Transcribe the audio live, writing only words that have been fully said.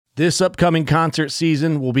This upcoming concert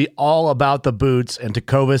season will be all about the boots, and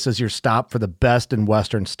Tecovas is your stop for the best in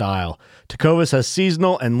Western style. Tecovas has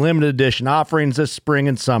seasonal and limited edition offerings this spring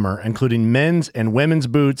and summer, including men's and women's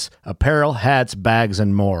boots, apparel, hats, bags,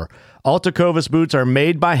 and more. All Tecovas boots are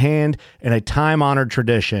made by hand in a time-honored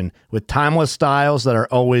tradition with timeless styles that are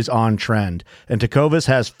always on trend. And Tecovas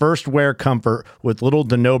has first wear comfort with little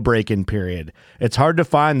to no break-in period. It's hard to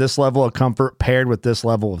find this level of comfort paired with this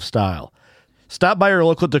level of style. Stop by your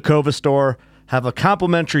local Tecovas store, have a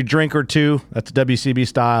complimentary drink or two, that's WCB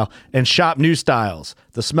style, and shop new styles.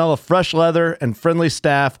 The smell of fresh leather and friendly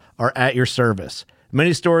staff are at your service.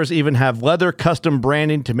 Many stores even have leather custom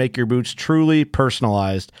branding to make your boots truly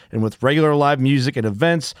personalized. And with regular live music and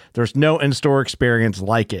events, there's no in-store experience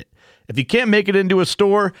like it. If you can't make it into a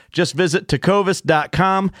store, just visit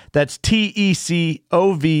tecovas.com. That's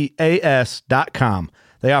TECOVAS.com.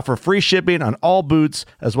 They offer free shipping on all boots,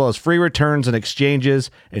 as well as free returns and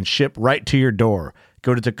exchanges, and ship right to your door.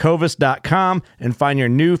 Go to tecovas.com and find your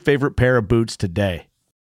new favorite pair of boots today.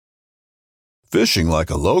 Fishing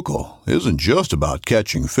like a local isn't just about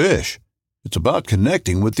catching fish. It's about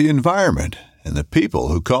connecting with the environment and the people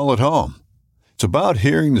who call it home. It's about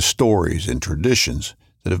hearing the stories and traditions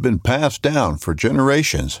that have been passed down for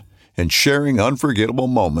generations and sharing unforgettable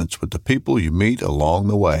moments with the people you meet along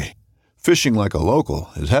the way. Fishing like a local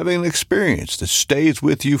is having an experience that stays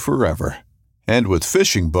with you forever. And with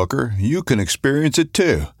Fishing Booker, you can experience it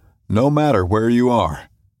too, no matter where you are.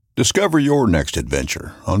 Discover your next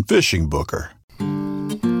adventure on Fishing Booker.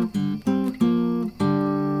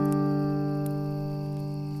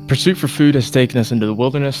 Pursuit for food has taken us into the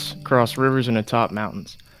wilderness, across rivers, and atop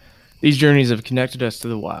mountains. These journeys have connected us to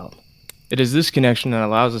the wild. It is this connection that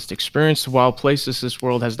allows us to experience the wild places this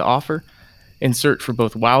world has to offer in search for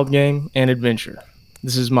both wild game and adventure.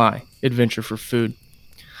 This is my adventure for food.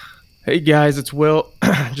 Hey guys, it's Will.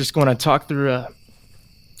 Just going to talk through an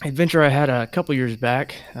adventure I had a couple years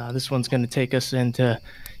back. This one's going to take us into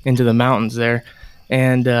the mountains there.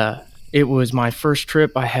 And it was my first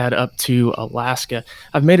trip I had up to Alaska.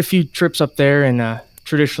 I've made a few trips up there and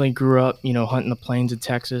traditionally grew up, hunting the plains of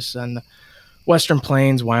Texas and the Western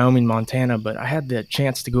Plains, Wyoming, Montana. But I had the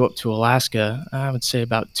chance to go up to Alaska, I would say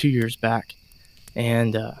about 2 years back.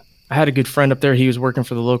 And I had a good friend up there. He was working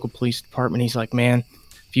for the local police department. He's like, man,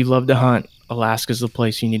 if you love to hunt, Alaska's the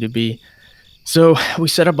place you need to be. So we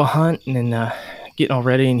set up a hunt and getting all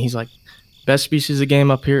ready. And he's like, best species of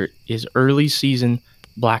game up here is early season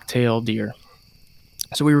black-tailed deer.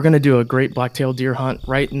 So we were going to do a great black-tailed deer hunt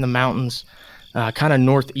right in the mountains, kind of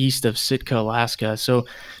northeast of Sitka, Alaska. So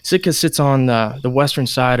Sitka sits on the western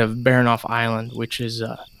side of Baranof Island, which is,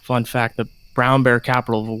 fun fact, the brown bear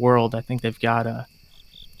capital of the world. I think they've got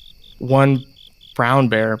one brown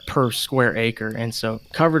bear per square acre, and so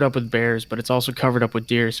covered up with bears, but it's also covered up with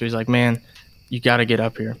deer. So he's like, man, you got to get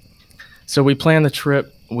up here. So we planned the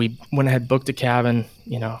trip. We went ahead, booked a cabin,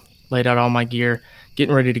 laid out all my gear,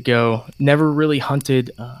 getting ready to go. Never really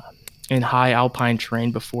hunted in high alpine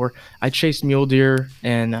terrain before. I chased mule deer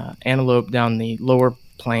and antelope down the lower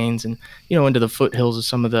plains and into the foothills of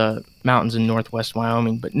some of the mountains in northwest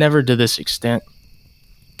Wyoming, but never to this extent.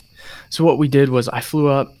 So what we did was I flew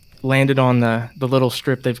up, landed on the little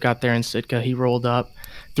strip they've got there in Sitka. He rolled up,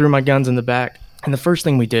 threw my guns in the back, and the first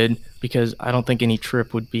thing we did, because I don't think any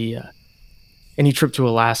trip to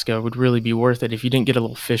Alaska would really be worth it if you didn't get a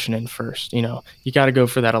little fishing in first. You got to go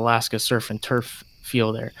for that Alaska surf and turf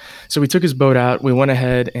feel there. So we took his boat out. We went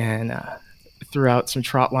ahead and threw out some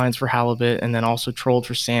trot lines for halibut and then also trolled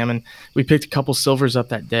for salmon. We picked a couple silvers up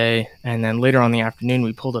that day, and then later on in the afternoon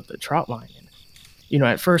we pulled up the trot line. And,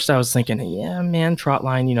 at first I was thinking, yeah, man, trot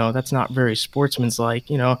line, that's not very sportsman's-like.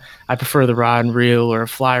 I prefer the rod and reel or a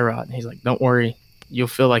fly rod. And he's like, don't worry, you'll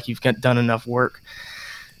feel like you've done enough work.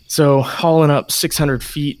 So hauling up 600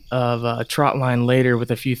 feet of trot line later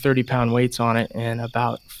with a few 30-pound weights on it and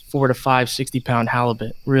about 4 to 5 60-pound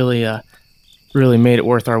halibut really made it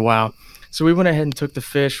worth our while. So we went ahead and took the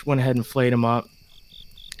fish, went ahead and flayed them up,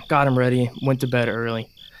 got them ready, went to bed early.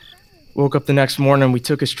 Woke up the next morning, we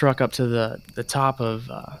took his truck up to the top of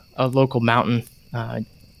a local mountain.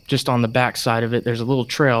 Just on the back side of it, there's a little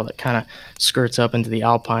trail that kind of skirts up into the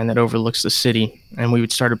alpine that overlooks the city, and we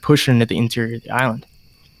started pushing into the interior of the island.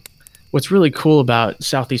 What's really cool about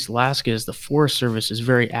Southeast Alaska is the Forest Service is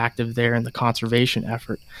very active there in the conservation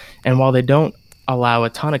effort. And while they don't allow a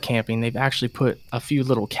ton of camping, they've actually put a few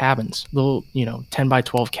little cabins, 10 by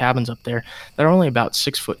 12 cabins up there that are only about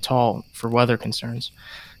 6 foot tall for weather concerns.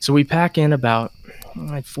 So we pack in about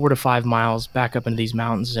 4 to 5 miles back up into these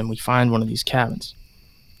mountains and we find one of these cabins.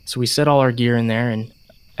 So we set all our gear in there, and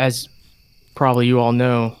as probably you all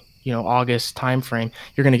know, August timeframe,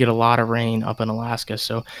 you're going to get a lot of rain up in Alaska.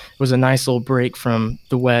 So it was a nice little break from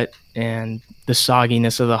the wet and the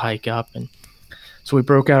sogginess of the hike up. And so we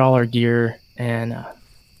broke out all our gear, and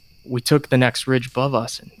we took the next ridge above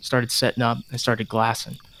us and started setting up and started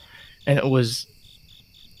glassing. And it was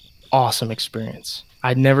awesome experience.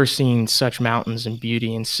 I'd never seen such mountains and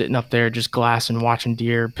beauty, and sitting up there just glassing, watching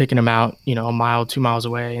deer, picking them out, a mile, 2 miles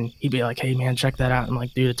away. And he'd be like, "Hey man, check that out." I'm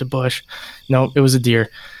like, "Dude, it's a bush." No, it was a deer.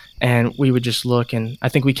 And we would just look, and I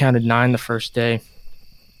think we counted 9 the first day.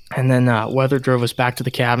 And then weather drove us back to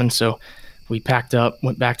the cabin. So we packed up,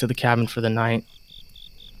 went back to the cabin for the night.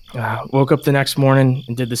 Woke up the next morning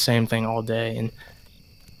and did the same thing all day. And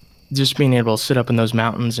just being able to sit up in those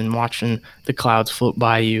mountains and watching the clouds float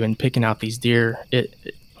by you and picking out these deer, it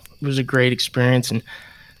was a great experience. And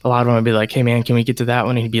a lot of them would be like, "Hey man, can we get to that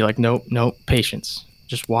one?" And he'd be like, "Nope, patience.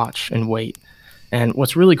 Just watch and wait." And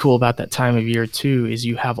what's really cool about that time of year too is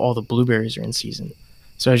you have all the blueberries are in season.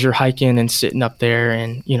 So as you're hiking and sitting up there,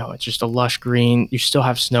 and it's just a lush green, you still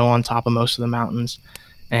have snow on top of most of the mountains,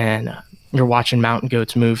 and you're watching mountain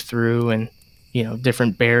goats move through, and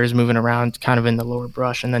different bears moving around kind of in the lower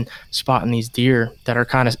brush, and then spotting these deer that are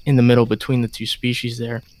kind of in the middle between the two species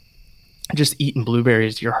there, just eating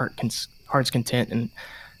blueberries to your heart's content. And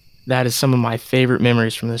that is some of my favorite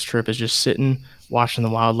memories from this trip, is just sitting, watching the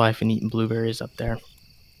wildlife and eating blueberries up there.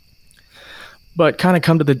 But kind of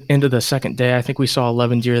come to the end of the second day, I think we saw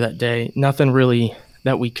 11 deer that day. Nothing really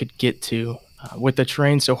that we could get to. With the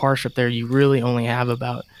terrain so harsh up there, you really only have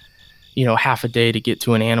about half a day to get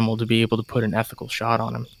to an animal to be able to put an ethical shot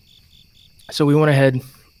on him. So we went ahead,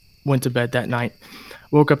 went to bed that night,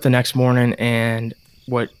 woke up the next morning, and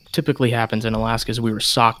what typically happens in Alaska is we were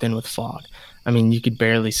socked in with fog. I mean, you could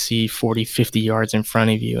barely see 40, 50 yards in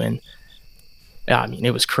front of you. And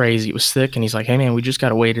it was crazy. It was thick. And he's like, "Hey man, we just got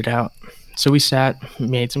to wait it out." So we sat,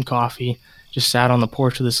 made some coffee, just sat on the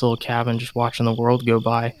porch of this little cabin, just watching the world go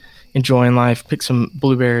by, enjoying life, picked some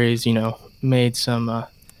blueberries, made some,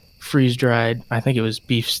 freeze-dried, I think it was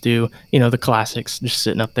beef stew, the classics, just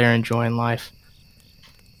sitting up there enjoying life.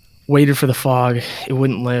 Waited for the fog, it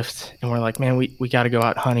wouldn't lift, and we're like, "Man, we got to go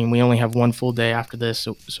out hunting. We only have one full day after this,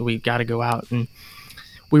 so we got to go out." And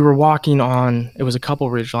we were walking on, it was a couple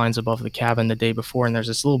ridge lines above the cabin the day before, and there's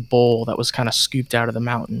this little bowl that was kind of scooped out of the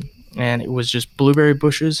mountain, and it was just blueberry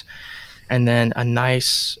bushes, and then a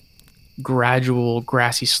nice gradual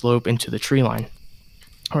grassy slope into the tree line.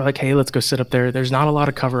 We're like, "Hey, let's go sit up there." There's not a lot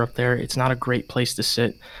of cover up there. It's not a great place to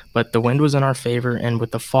sit, but the wind was in our favor, and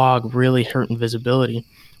with the fog really hurting visibility,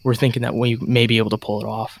 we're thinking that we may be able to pull it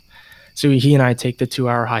off. So he and I take the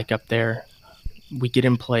 2-hour hike up there. We get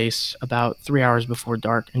in place about 3 hours before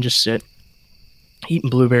dark and just sit, eating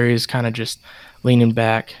blueberries, kind of just leaning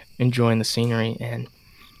back, enjoying the scenery. And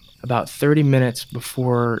about 30 minutes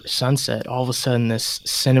before sunset, all of a sudden this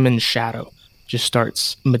cinnamon shadow just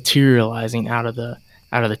starts materializing out of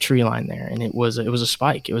the tree line there. And it was a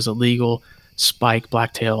spike. It was a legal spike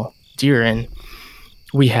blacktail deer. And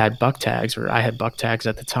we had buck tags, or I had buck tags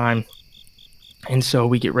at the time. And so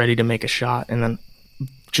we get ready to make a shot. And then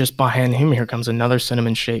just behind him, here comes another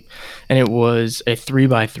cinnamon shape. And it was a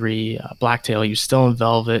 3x3 blacktail. He was still in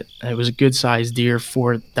velvet. And it was a good sized deer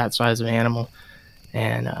for that size of animal.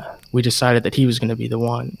 And we decided that he was going to be the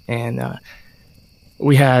one. And I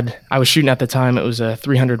was shooting at the time, it was a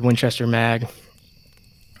 300 Winchester mag,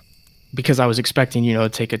 because I was expecting, to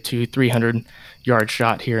take a 200-300 yard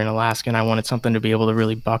shot here in Alaska, and I wanted something to be able to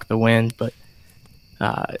really buck the wind. But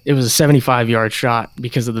it was a 75 yard shot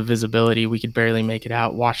because of the visibility. We could barely make it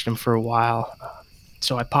out. Watched him for a while.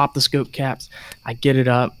 So I popped the scope caps. I get it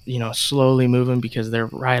up, slowly moving because they're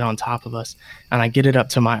right on top of us. And I get it up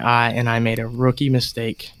to my eye, and I made a rookie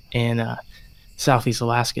mistake in Southeast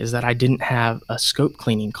Alaska, is that I didn't have a scope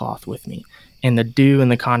cleaning cloth with me. And the dew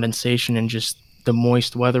and the condensation and just the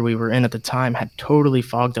moist weather we were in at the time had totally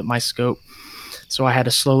fogged up my scope. So I had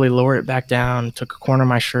to slowly lower it back down, took a corner of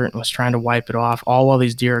my shirt and was trying to wipe it off, all while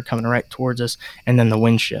these deer are coming right towards us. And then the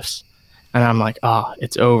wind shifts. And I'm like,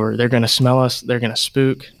 it's over. They're going to smell us. They're going to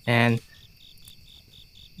spook. And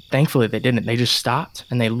thankfully they didn't. They just stopped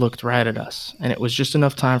and they looked right at us. And it was just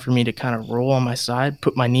enough time for me to kind of roll on my side,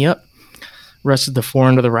 put my knee up, rested the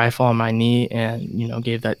forend of the rifle on my knee, and,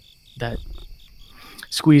 gave that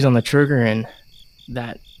squeeze on the trigger. And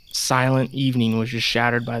that silent evening was just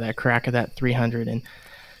shattered by that crack of that 300. And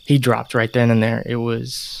he dropped right then and there. It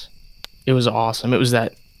was awesome. It was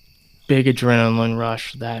that big adrenaline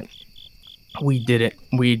rush that we did it.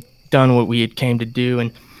 We'd done what we had came to do.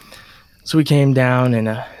 And so we came down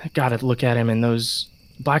and got to look at him. And those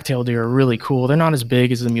blacktail deer are really cool. They're not as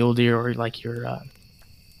big as the mule deer or like your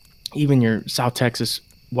even your South Texas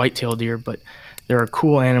white-tailed deer, but they're a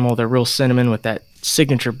cool animal. They're real cinnamon with that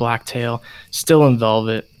signature black tail, still in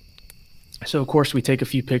velvet. So, of course, we take a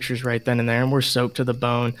few pictures right then and there, and we're soaked to the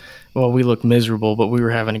bone. Well, we look miserable, but we were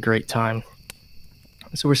having a great time.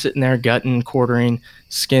 So we're sitting there gutting, quartering,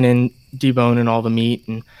 skinning, deboning all the meat.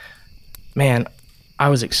 And, man, I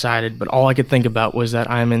was excited, but all I could think about was that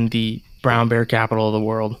I'm in the brown bear capital of the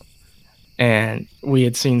world. And we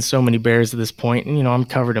had seen so many bears at this point, and, I'm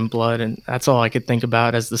covered in blood, and that's all I could think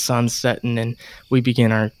about as the sun's setting, and we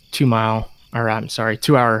begin our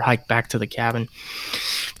 2-hour hike back to the cabin.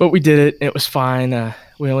 But we did it. It was fine.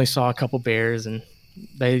 We only saw a couple bears, and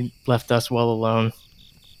they left us well alone.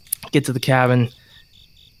 Get to the cabin,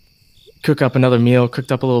 cook up another meal,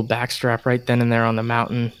 cooked up a little backstrap right then and there on the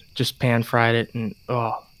mountain, just pan-fried it, and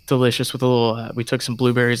delicious with a little, we took some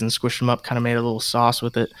blueberries and squished them up, kind of made a little sauce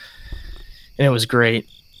with it, and it was great.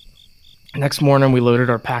 Next morning, we loaded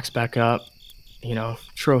our packs back up,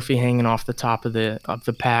 trophy hanging off the top of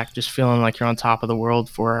the pack, just feeling like you're on top of the world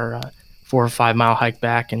for our 4 or 5 mile hike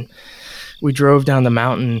back. And we drove down the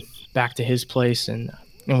mountain back to his place, and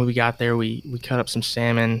when we got there, we cut up some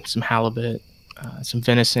salmon, some halibut, some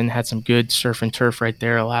venison, had some good surf and turf right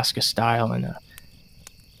there, Alaska style. And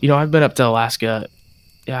I've been up to Alaska,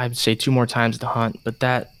 I'd say 2 more times to hunt, but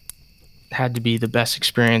that had to be the best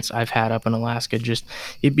experience I've had up in Alaska, just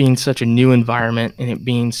it being such a new environment and it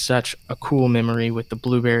being such a cool memory with the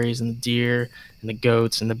blueberries and the deer and the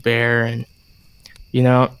goats and the bear. And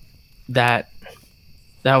that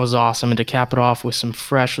was awesome. And to cap it off with some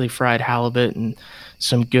freshly fried halibut and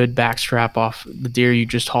some good backstrap off the deer you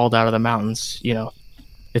just hauled out of the mountains,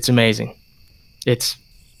 it's amazing. It's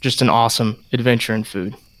just an awesome adventure in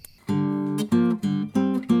food.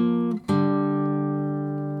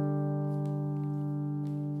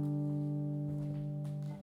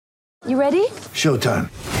 You ready? Showtime.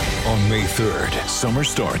 On May 3rd, summer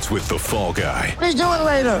starts with The Fall Guy. Let's do it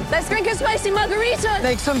later. Let's drink a spicy margarita.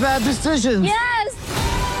 Make some bad decisions. Yes!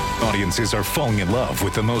 Audiences are falling in love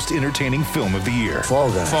with the most entertaining film of the year.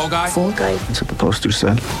 Fall Guy. Fall Guy? Fall guy. That's what the poster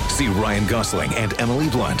said. See Ryan Gosling and Emily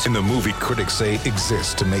Blunt in the movie critics say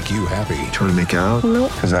exists to make you happy. Trying to make it out?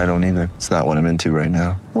 Nope. Because I don't either. It's not what I'm into right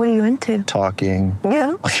now. What are you into? Talking.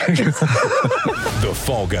 Yeah. The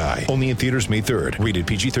Fall Guy. Only in theaters May 3rd. Rated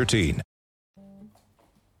PG-13.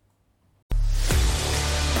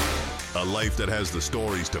 A life that has the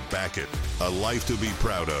stories to back it. A life to be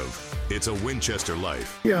proud of. It's a Winchester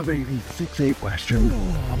life. Yeah, baby. 6'8" Western.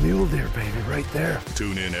 Oh, mule deer, baby, right there.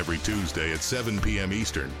 Tune in every Tuesday at 7 p.m.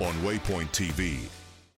 Eastern on Waypoint TV.